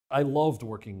I loved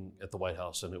working at the White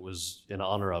House, and it was an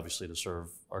honor, obviously, to serve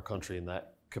our country in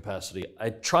that capacity. I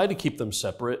try to keep them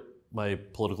separate, my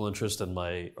political interest and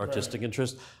my artistic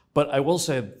interest. But I will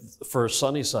say, for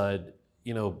Sunnyside,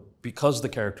 because the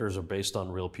characters are based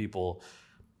on real people,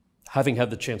 having had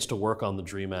the chance to work on the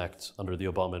DREAM Act under the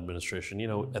Obama administration,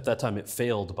 at that time it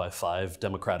failed by 5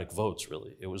 Democratic votes,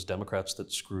 really. It was Democrats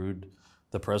that screwed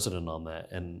the president on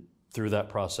that. And through that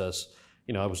process,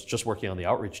 I was just working on the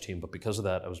outreach team, but because of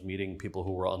that, I was meeting people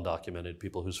who were undocumented,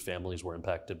 people whose families were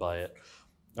impacted by it,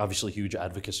 obviously huge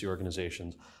advocacy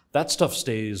organizations. That stuff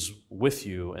stays with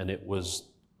you, and it was,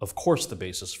 of course, the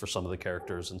basis for some of the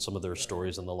characters and some of their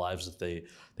stories and the lives that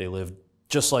they lived.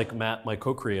 Just like Matt, my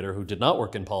co-creator, who did not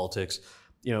work in politics,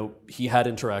 he had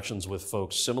interactions with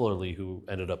folks similarly who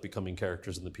ended up becoming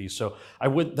characters in the piece. So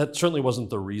that certainly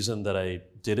wasn't the reason that I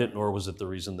did it, nor was it the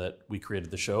reason that we created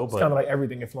the show. It's kind of like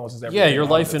everything influences everything. Yeah, your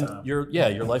life and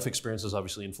your life experiences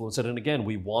obviously influence it. And again,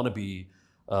 we want to be,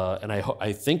 and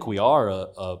I think we are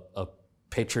a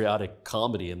patriotic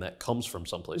comedy, and that comes from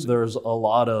someplace. There's a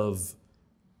lot of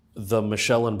the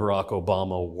Michelle and Barack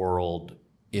Obama world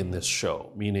in this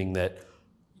show, meaning that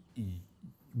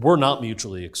we're not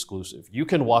mutually exclusive. You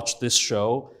can watch this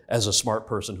show as a smart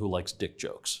person who likes dick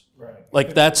jokes. Right.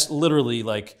 Like that's literally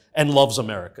and loves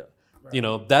America.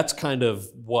 Right. That's kind of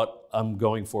what I'm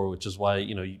going for, which is why,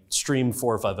 you stream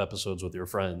 4 or 5 episodes with your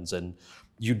friends and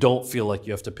you don't feel like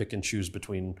you have to pick and choose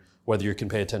between whether you can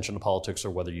pay attention to politics or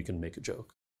whether you can make a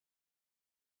joke.